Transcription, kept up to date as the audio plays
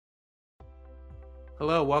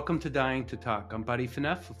Hello, welcome to Dying to Talk. I'm Buddy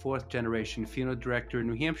Phaneuf, a fourth-generation funeral director in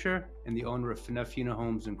New Hampshire and the owner of Phaneuf Funeral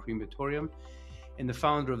Homes and Crematorium, and the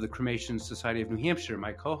founder of the Cremation Society of New Hampshire.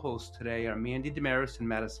 My co-hosts today are Mandy Damaris and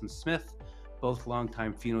Madison Smith, both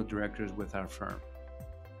longtime funeral directors with our firm.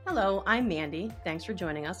 Hello, I'm Mandy. Thanks for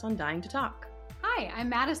joining us on Dying to Talk. Hi, I'm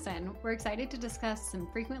Madison. We're excited to discuss some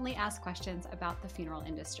frequently asked questions about the funeral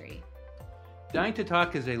industry. Dying to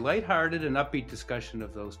Talk is a lighthearted and upbeat discussion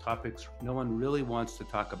of those topics no one really wants to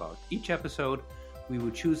talk about. Each episode, we will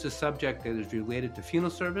choose a subject that is related to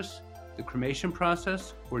funeral service, the cremation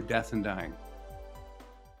process, or death and dying.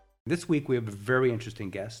 This week, we have a very interesting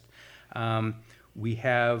guest. We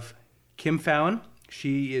have Kim Fallon.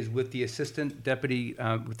 She is with the Assistant Deputy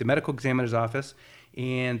with the Medical Examiner's Office,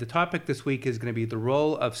 and the topic this week is going to be the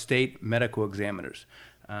role of state medical examiners.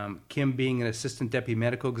 Kim being an assistant deputy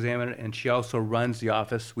medical examiner, and she also runs the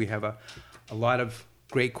office. We have a lot of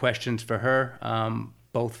great questions for her,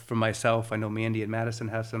 both from myself. I know Mandy and Madison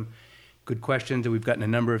have some good questions, and we've gotten a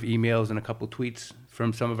number of emails and a couple tweets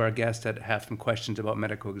from some of our guests that have some questions about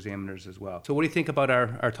medical examiners as well. So what do you think about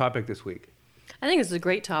our topic this week? I think it's a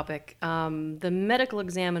great topic. The medical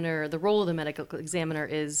examiner, the role of the medical examiner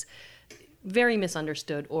is very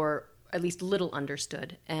misunderstood, or at least little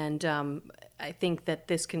understood. And I think that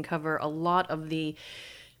this can cover a lot of the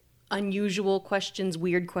unusual questions,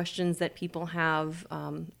 weird questions that people have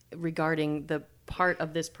regarding the part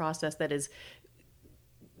of this process that is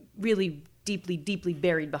really deeply, deeply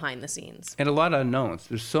buried behind the scenes. And a lot of unknowns.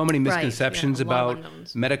 There's so many misconceptions about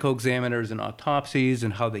unknowns. Medical examiners and autopsies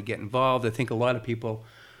and how they get involved. I think a lot of people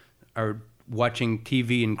are watching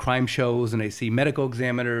TV and crime shows, and they see medical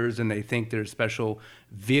examiners, and they think there's special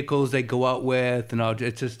vehicles they go out with, and all.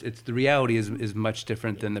 It's the reality is much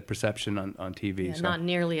different than the perception on TV. Yeah, so. Not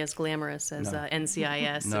nearly as glamorous as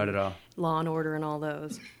NCIS, Not at all. Law and Order, and all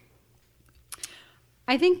those.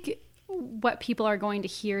 I think what people are going to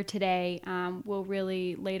hear today will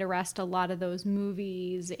really lay to rest a lot of those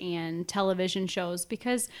movies and television shows,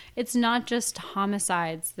 because it's not just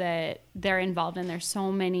homicides that they're involved in. There's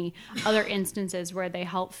so many other instances where they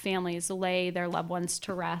help families lay their loved ones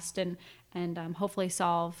to rest and hopefully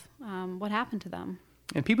solve what happened to them.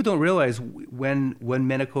 And people don't realize when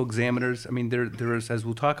medical examiners, I mean, there is, as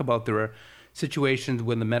we'll talk about, there are situations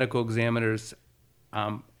when the medical examiners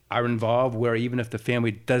are involved where even if the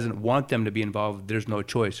family doesn't want them to be involved, there's no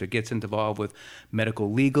choice. It gets involved with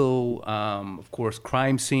medical, legal, of course,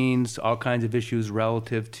 crime scenes, all kinds of issues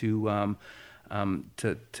relative to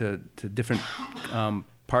different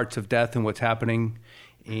parts of death and what's happening.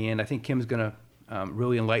 And I think Kim's going to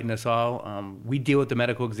really enlighten us all. We deal with the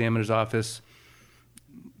medical examiner's office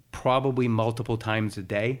probably multiple times a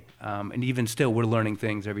day, and even still, we're learning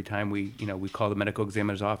things every time we call the medical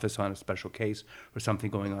examiner's office on a special case or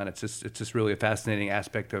something going on. It's just really a fascinating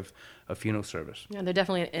aspect of funeral service. Yeah, they're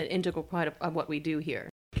definitely an integral part of what we do here.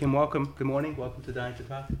 Kim, welcome. Good morning. Welcome to Dying to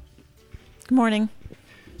Talk. Good morning.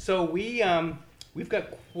 So we've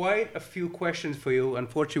got quite a few questions for you.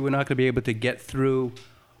 Unfortunately, we're not going to be able to get through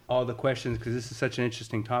all the questions because this is such an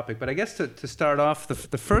interesting topic. But I guess to start off, the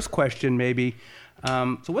first question maybe.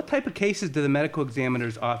 So what type of cases do the medical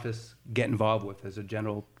examiner's office get involved with as a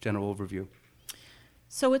general overview?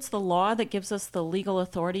 So it's the law that gives us the legal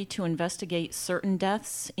authority to investigate certain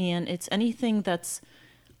deaths, and it's anything that's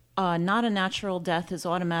not a natural death is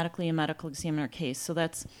automatically a medical examiner case. So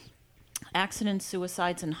that's accidents,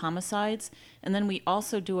 suicides, and homicides. And then we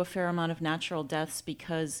also do a fair amount of natural deaths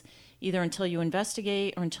because either until you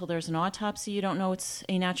investigate or until there's an autopsy, you don't know it's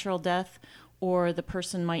a natural death, or the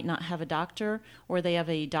person might not have a doctor, or they have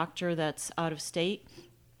a doctor that's out of state.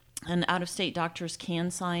 And out-of-state doctors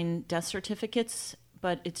can sign death certificates,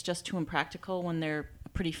 but it's just too impractical when they're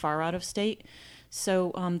pretty far out of state.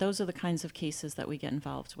 So those are the kinds of cases that we get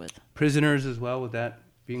involved with. Prisoners as well, would that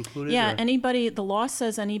be included? Yeah, or? The law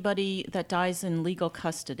says anybody that dies in legal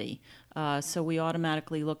custody. So we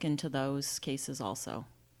automatically look into those cases also.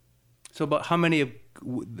 So about how many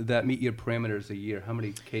that meet your parameters a year? How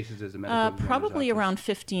many cases does a medical examiner's Probably office? around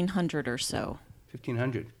 1,500 or so.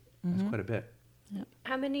 1,500? That's quite a bit. Yep.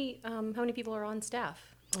 How many people are on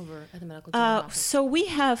staff over at the medical examiner's office? So we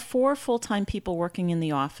have 4 full-time people working in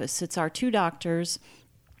the office. It's our 2 doctors,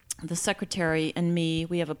 the secretary, and me.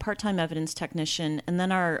 We have a part-time evidence technician, and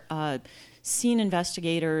then our scene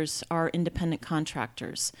investigators are independent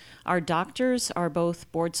contractors. Our doctors are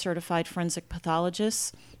both board-certified forensic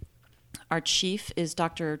pathologists. Our chief is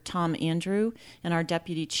Dr. Tom Andrew, and our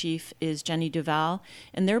deputy chief is Jenny Duval.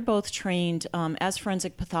 And they're both trained as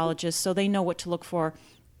forensic pathologists, so they know what to look for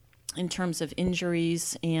in terms of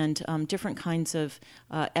injuries and different kinds of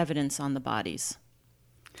evidence on the bodies.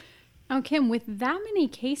 Now, Kim, with that many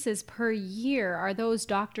cases per year, are those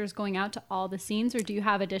doctors going out to all the scenes, or do you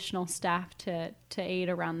have additional staff to aid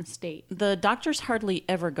around the state? The doctors hardly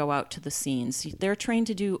ever go out to the scenes. They're trained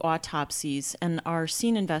to do autopsies, and our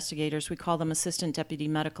scene investigators, we call them assistant deputy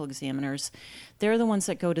medical examiners, they're the ones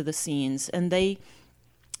that go to the scenes, and they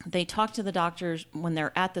talk to the doctors when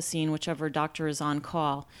they're at the scene, whichever doctor is on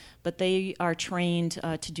call, but they are trained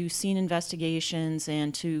to do scene investigations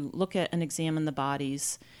and to look at and examine the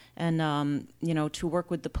bodies and, to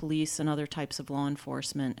work with the police and other types of law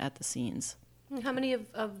enforcement at the scenes. How many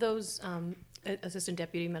of those assistant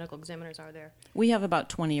deputy medical examiners are there? We have about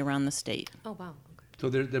 20 around the state. Oh, wow. Okay. So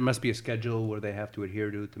there must be a schedule where they have to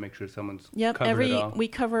adhere to make sure someone's covered it all. We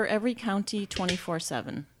cover every county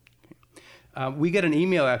 24/7. We got an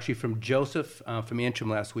email actually from Joseph from Antrim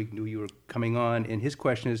last week, knew you were coming on, and his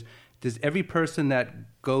question is, does every person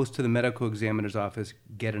that goes to the medical examiner's office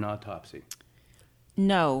get an autopsy?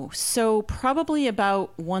 No. So probably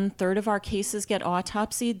about 1/3 of our cases get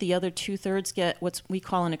autopsied. The other 2/3 get what we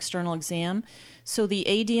call an external exam. So the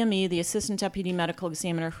ADME, the Assistant Deputy Medical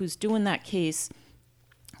Examiner, who's doing that case,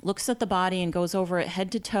 looks at the body and goes over it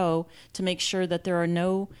head to toe to make sure that there are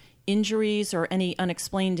no injuries or any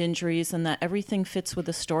unexplained injuries and that everything fits with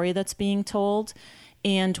the story that's being told.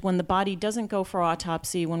 And when the body doesn't go for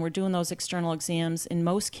autopsy, when we're doing those external exams, in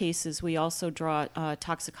most cases we also draw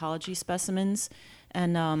toxicology specimens,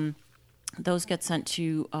 and those get sent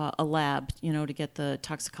to a lab, to get the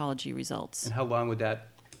toxicology results. And how long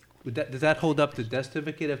does that hold up the death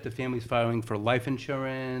certificate if the family's filing for life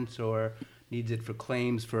insurance or needs it for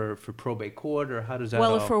claims for probate court, or how does that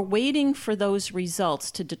Well, if we're waiting for those results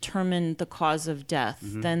to determine the cause of death,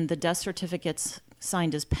 then the death certificate's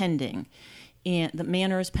signed as pending, and the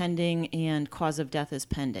manner is pending and cause of death is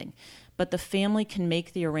pending. But the family can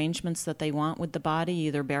make the arrangements that they want with the body,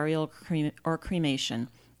 either burial or cremation.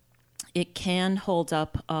 It can hold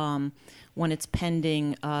up when it's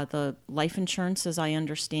pending the life insurance, as I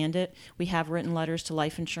understand it. We have written letters to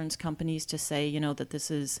life insurance companies to say, that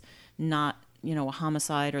this is not, a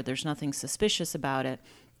homicide or there's nothing suspicious about it.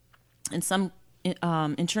 And some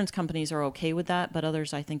insurance companies are okay with that, but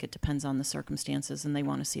others, I think it depends on the circumstances and they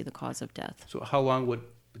want to see the cause of death. So how long would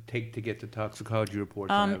it take to get the toxicology reports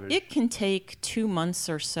on average? It can take 2 months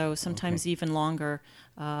or so, sometimes even longer.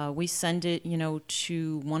 We send it,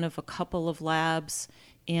 to one of a couple of labs,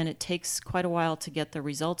 and it takes quite a while to get the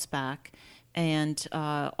results back. And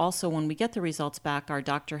also when we get the results back, our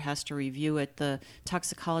doctor has to review it, the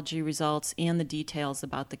toxicology results and the details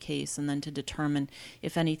about the case, and then to determine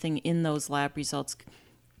if anything in those lab results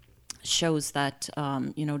shows that,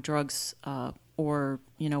 drugs or,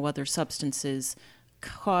 other substances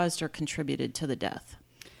caused or contributed to the death.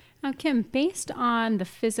 Now, Kim, based on the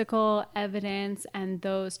physical evidence and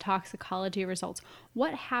those toxicology results,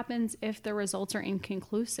 what happens if the results are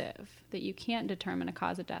inconclusive, that you can't determine a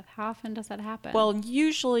cause of death? How often does that happen? Well,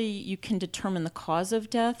 usually you can determine the cause of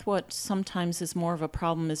death. What sometimes is more of a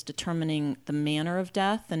problem is determining the manner of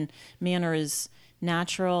death, and manner is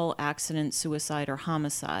natural, accident, suicide, or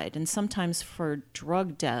homicide. And sometimes for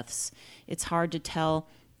drug deaths, it's hard to tell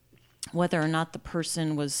whether or not the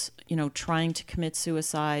person was, trying to commit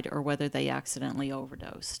suicide or whether they accidentally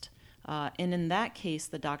overdosed. And in that case,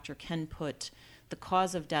 the doctor can put the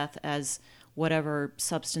cause of death as whatever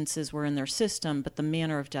substances were in their system, but the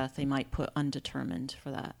manner of death they might put undetermined for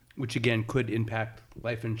that. Which, again, could impact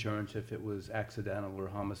life insurance if it was accidental or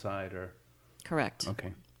homicide or... Correct.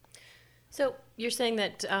 Okay. So you're saying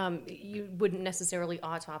that you wouldn't necessarily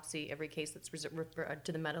autopsy every case that's referred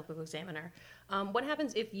to the medical examiner. What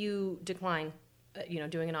happens if you decline,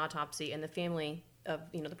 doing an autopsy, and the family of,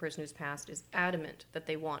 the person who's passed is adamant that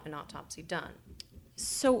they want an autopsy done?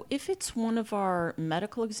 So if it's one of our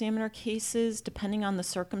medical examiner cases, depending on the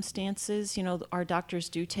circumstances, our doctors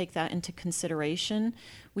do take that into consideration.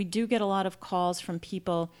 We do get a lot of calls from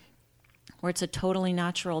people where it's a totally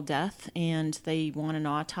natural death and they want an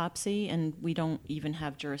autopsy, and we don't even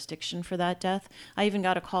have jurisdiction for that death. I even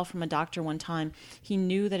got a call from a doctor one time. He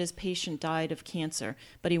knew that his patient died of cancer,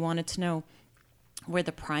 but he wanted to know where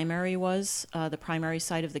the primary was, the primary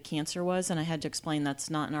site of the cancer was, and I had to explain that's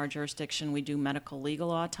not in our jurisdiction. We do medical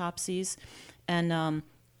legal autopsies, and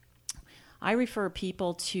I refer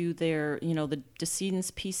people to their, the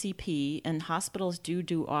decedent's PCP, and hospitals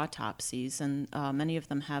do autopsies, and many of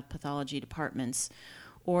them have pathology departments,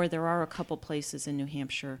 or there are a couple places in New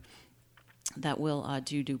Hampshire that will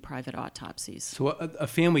do private autopsies. So a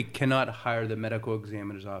family cannot hire the medical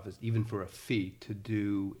examiner's office, even for a fee, to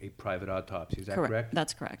do a private autopsy. Is that correct?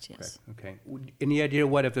 That's correct, yes. Okay. Any idea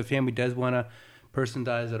what if the family does want to person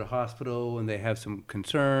dies at a hospital and they have some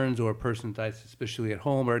concerns, or a person dies suspiciously at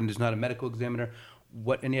home, and there's not a medical examiner,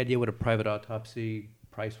 any idea what a private autopsy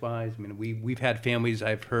price-wise? I mean, we've had families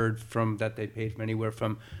I've heard from that they paid from anywhere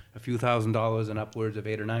from a few $1,000s and upwards of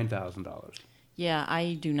 $8,000 or $9,000. Yeah,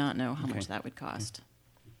 I do not know how much that would cost.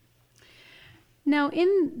 Now,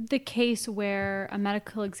 in the case where a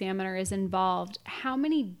medical examiner is involved, how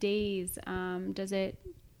many days does it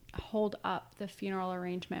hold up the funeral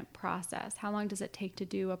arrangement process? How long does it take to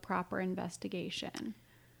do a proper investigation?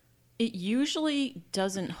 It usually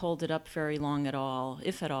doesn't hold it up very long at all,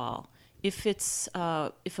 if at all. If if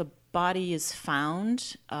a body is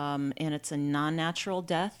found and it's a non-natural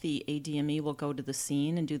death, the ADME will go to the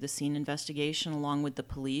scene and do the scene investigation along with the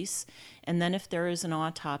police. And then if there is an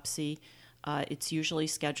autopsy, it's usually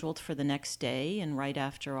scheduled for the next day, and right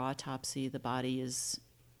after autopsy, the body is,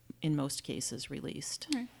 in most cases, released.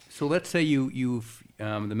 Right. So let's say you've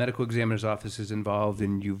the medical examiner's office is involved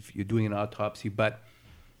and you're doing an autopsy, but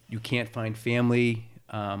you can't find family,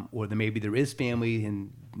 or maybe there is family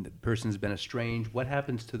and the person's been estranged. What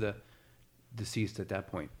happens to the deceased at that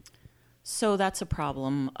point? So that's a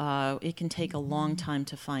problem. It can take a long time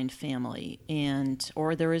to find family,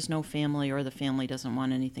 or there is no family, or the family doesn't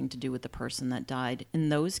want anything to do with the person that died. In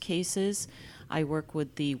those cases, I work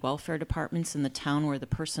with the welfare departments in the town where the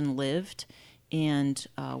person lived, and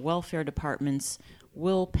welfare departments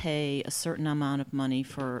will pay a certain amount of money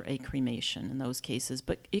for a cremation in those cases.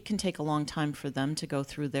 But it can take a long time for them to go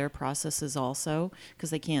through their processes also, because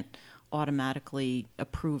they can't automatically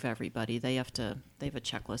approve everybody. They have a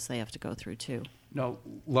checklist they have to go through too. No,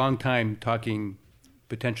 long time, talking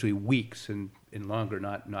potentially weeks and longer,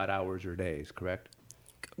 not hours or days, correct?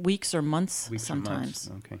 Weeks or months Weeks sometimes.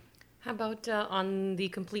 Or months. Okay. How about on the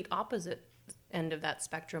complete opposite end of that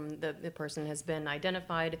spectrum? The person has been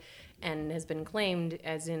identified and has been claimed,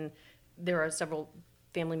 as in there are several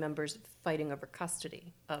family members fighting over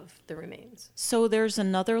custody of the remains. So there's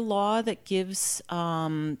another law that gives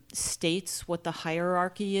states what the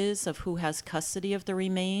hierarchy is of who has custody of the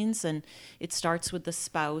remains, and it starts with the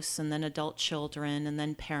spouse, and then adult children, and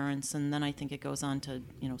then parents, and then I think it goes on to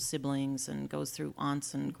siblings, and goes through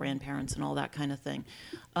aunts and grandparents and all that kind of thing.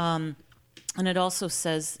 And it also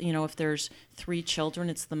says, if there's 3 children,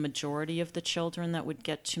 it's the majority of the children that would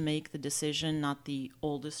get to make the decision, not the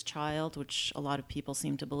oldest child, which a lot of people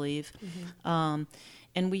seem to believe. Mm-hmm.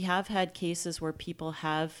 And we have had cases where people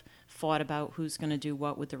have fought about who's going to do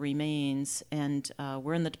what with the remains. And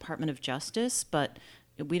we're in the Department of Justice, but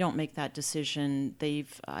we don't make that decision.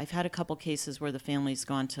 I've had a couple cases where the family's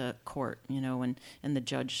gone to court, and the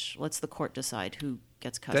judge lets the court decide who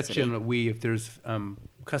gets custody. That's generally, if there's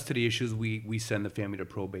custody issues, we send the family to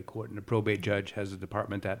probate court, and the probate judge has a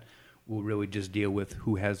department that will really just deal with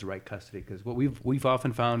who has the right custody. Because what we've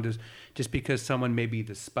often found is just because someone may be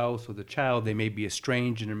the spouse or the child, they may be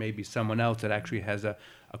estranged, and there may be someone else that actually has a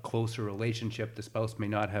closer relationship. The spouse may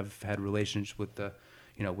not have had relations with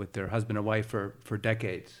with their husband or wife for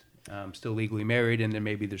decades, still legally married, and then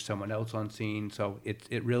maybe there's someone else on scene. So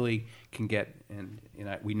it really can get, and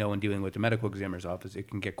we know in dealing with the medical examiner's office, it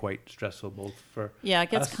can get quite stressful both for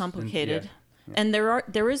it gets us complicated. Yeah. And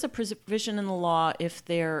there is a provision in the law if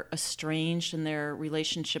they're estranged and their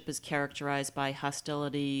relationship is characterized by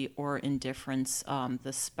hostility or indifference.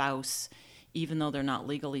 The spouse, even though they're not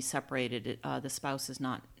legally separated, the spouse is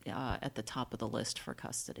not at the top of the list for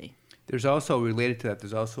custody. There's also, related to that,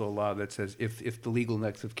 there's also a law that says if the legal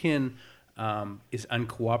next of kin is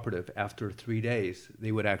uncooperative after 3 days,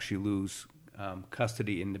 they would actually lose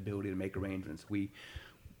custody and the ability to make arrangements. We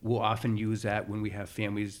will often use that when we have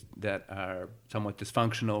families that are somewhat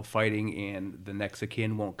dysfunctional, fighting, and the next of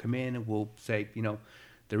kin won't come in, and we'll say,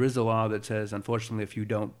 there is a law that says, unfortunately, if you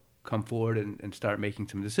don't come forward and start making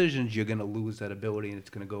some decisions, you're going to lose that ability, and it's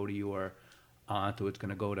going to go to your aunt, or it's going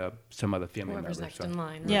to go to some other family member. Whoever's next in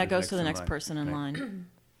line. Yeah, it goes to the next person in line.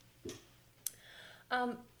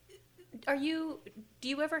 Do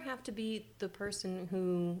you ever have to be the person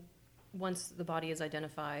who, once the body is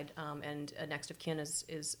identified and a next of kin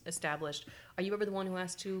is established, are you ever the one who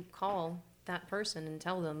has to call that person and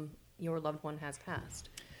tell them your loved one has passed?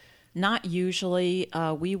 Not usually.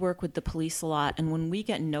 We work with the police a lot, and when we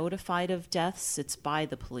get notified of deaths, it's by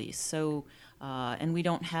the police. So, and we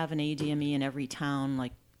don't have an ADME in every town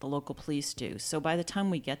like the local police do. So by the time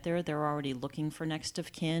we get there, they're already looking for next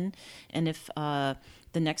of kin. And if the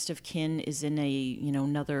next of kin is in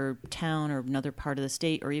another town or another part of the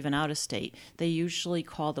state or even out of state, they usually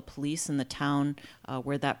call the police in the town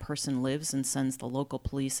where that person lives and sends the local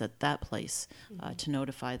police at that place to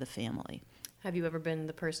notify the family. Have you ever been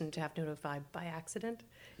the person to have notified by accident?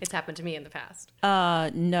 It's happened to me in the past.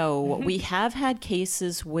 No, we have had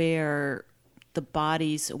cases where the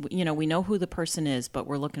bodies, we know who the person is, but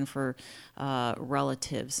we're looking for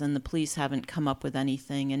relatives, and the police haven't come up with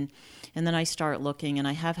anything. And then I start looking, and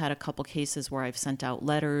I have had a couple cases where I've sent out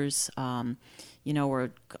letters, or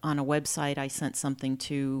on a website I sent something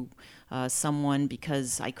to someone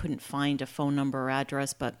because I couldn't find a phone number or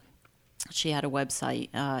address, but she had a website,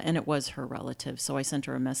 and it was her relative, so I sent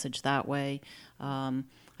her a message that way.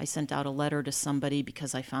 I sent out a letter to somebody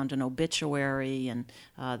because I found an obituary, and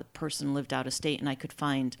the person lived out of state, and I could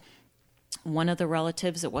find one of the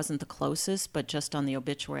relatives. It wasn't the closest, but just on the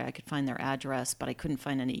obituary I could find their address, but I couldn't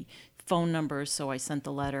find any phone numbers, so I sent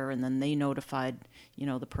the letter, and then they notified,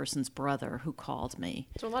 the person's brother who called me.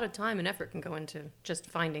 So a lot of time and effort can go into just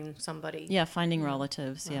finding somebody. Yeah, finding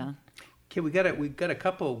relatives, yeah. Okay, we got a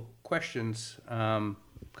couple questions,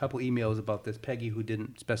 couple emails about this. Peggy, who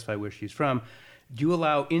didn't specify where she's from. Do you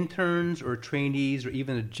allow interns or trainees or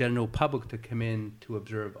even the general public to come in to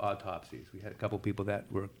observe autopsies? We had a couple people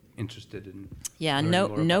that were interested in. Yeah,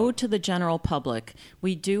 no to the general public.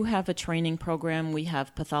 We do have a training program. We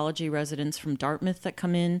have pathology residents from Dartmouth that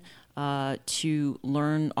come in to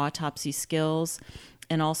learn autopsy skills,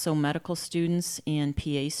 and also medical students and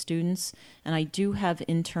PA students. And I do have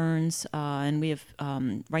interns, and we have,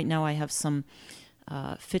 right now I have some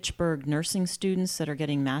Fitchburg nursing students that are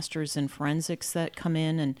getting masters in forensics that come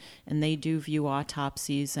in, and they do view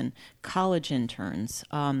autopsies, and college interns.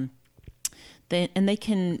 We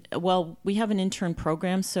have an intern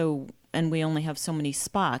program, and we only have so many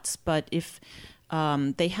spots, but if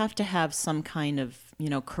they have to have some kind of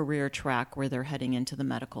career track where they're heading into the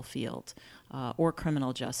medical field or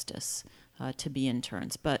criminal justice to be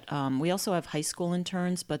interns. But we also have high school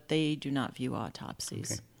interns, but they do not view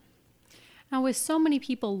autopsies. Okay. Now, with so many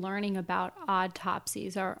people learning about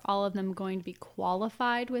autopsies, are all of them going to be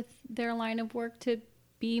qualified with their line of work to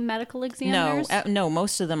be medical examiners? No,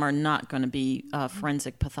 most of them are not going to be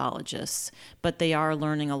forensic pathologists, but they are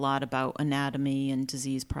learning a lot about anatomy and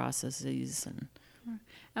disease processes.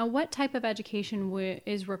 Now, what type of education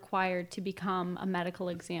is required to become a medical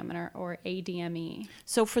examiner or ADME?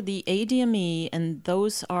 So for the ADME, and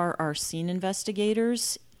those are our scene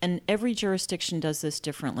investigators, and every jurisdiction does this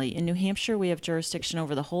differently. In New Hampshire, we have jurisdiction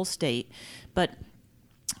over the whole state, but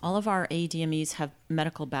all of our ADMEs have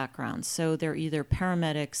medical backgrounds. So they're either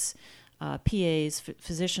paramedics, PAs,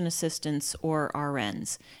 physician assistants, or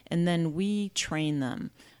RNs. And then we train them.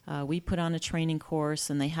 We put on a training course,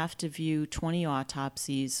 and they have to view 20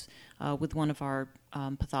 autopsies with one of our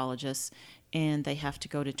pathologists, and they have to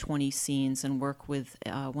go to 20 scenes and work with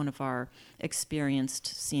one of our experienced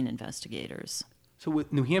scene investigators. So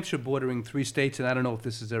with New Hampshire bordering 3 states, and I don't know if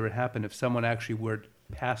this has ever happened, if someone actually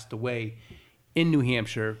passed away in New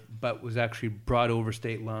Hampshire but was actually brought over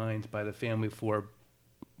state lines by the family for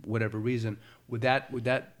whatever reason, would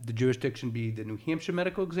the jurisdiction be the New Hampshire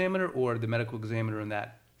medical examiner or the medical examiner in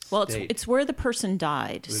that Well, state? it's where the person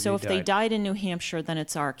died. So if they died. died in New Hampshire, then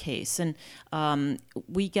it's our case. And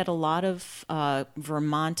we get a lot of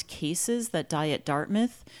Vermont cases that die at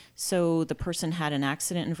Dartmouth. So the person had an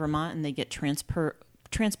accident in Vermont, and they get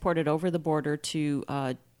transported over the border to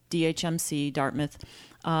DHMC, Dartmouth,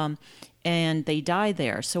 and they die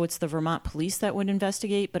there. So it's the Vermont police that would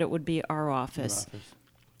investigate, but it would be our office.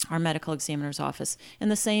 Our medical examiner's office.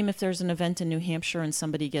 And the same if there's an event in New Hampshire and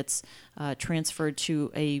somebody gets transferred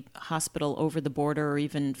to a hospital over the border or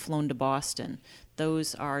even flown to Boston.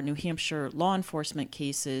 Those are New Hampshire law enforcement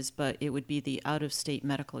cases, but it would be the out-of-state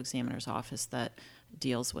medical examiner's office that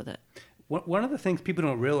deals with it. One of the things people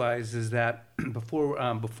don't realize is that before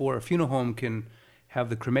a funeral home can have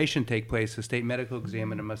the cremation take place, the state medical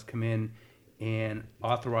examiner must come in and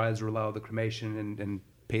authorize or allow the cremation and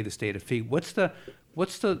pay the state a fee. What's the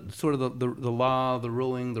sort of the law, the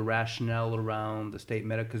ruling, the rationale around the state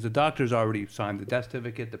medical? Because the doctor's already signed the death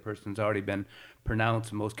certificate, the person's already been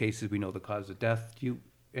pronounced. In most cases, we know the cause of death. Do you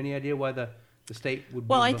any idea why the state would?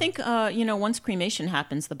 Well, I think once cremation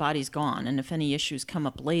happens, the body's gone, and if any issues come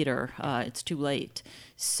up later, it's too late.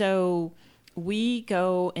 So we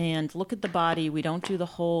go and look at the body. We don't do the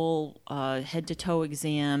whole head-to-toe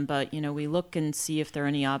exam, but we look and see if there are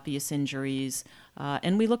any obvious injuries.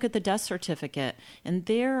 And we look at the death certificate, and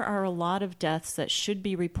there are a lot of deaths that should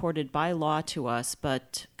be reported by law to us,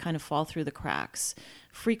 but kind of fall through the cracks.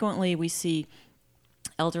 Frequently, we see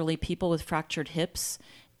elderly people with fractured hips,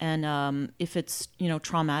 and if it's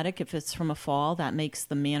traumatic, if it's from a fall, that makes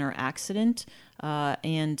the manner accident,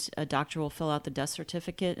 and a doctor will fill out the death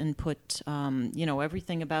certificate and put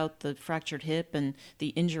everything about the fractured hip and the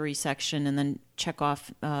injury section, and then check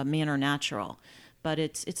off manner natural. but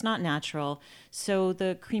it's not natural. So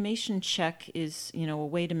the cremation check is, a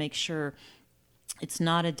way to make sure it's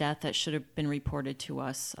not a death that should have been reported to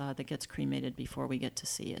us that gets cremated before we get to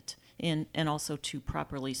see it, and also to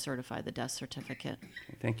properly certify the death certificate.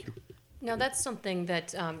 Okay, thank you. Now, that's something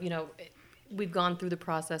that, we've gone through the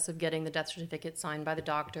process of getting the death certificate signed by the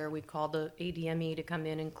doctor. We've called the ADME to come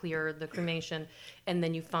in and clear the cremation, and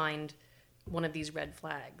then you find one of these red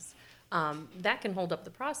flags. That can hold up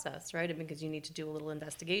the process, right? Because you need to do a little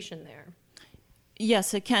investigation there.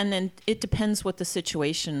 Yes, it can, and it depends what the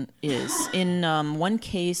situation is. In one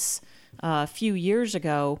case a few years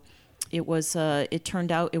ago, it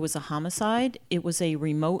turned out it was a homicide. It was a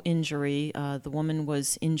remote injury. The woman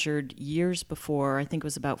was injured years before, I think it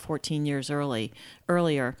was about 14 years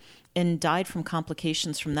earlier, and died from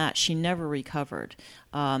complications from that. She never recovered.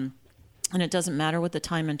 And it doesn't matter what the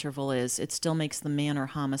time interval is, it still makes the manner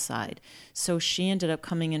homicide. So she ended up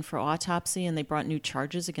coming in for autopsy, and they brought new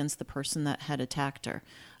charges against the person that had attacked her.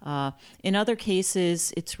 In other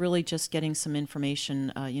cases, it's really just getting some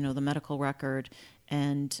information, the medical record,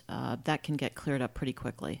 and that can get cleared up pretty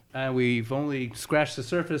quickly. We've only scratched the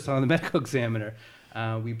surface on the medical examiner.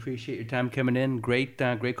 We appreciate your time coming in. Great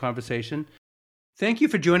conversation. Thank you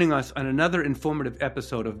for joining us on another informative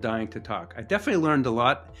episode of Dying to Talk. I definitely learned a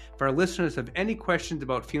lot. If our listeners have any questions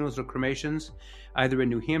about funerals or cremations, either in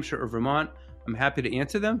New Hampshire or Vermont, I'm happy to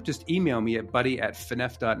answer them. Just email me at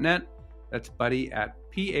buddy@phaneuf.net. That's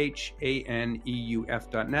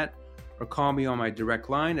buddy@phaneuf.net. Or call me on my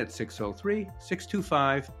direct line at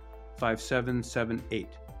 603-625-5778.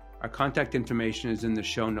 Our contact information is in the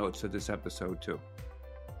show notes of this episode too.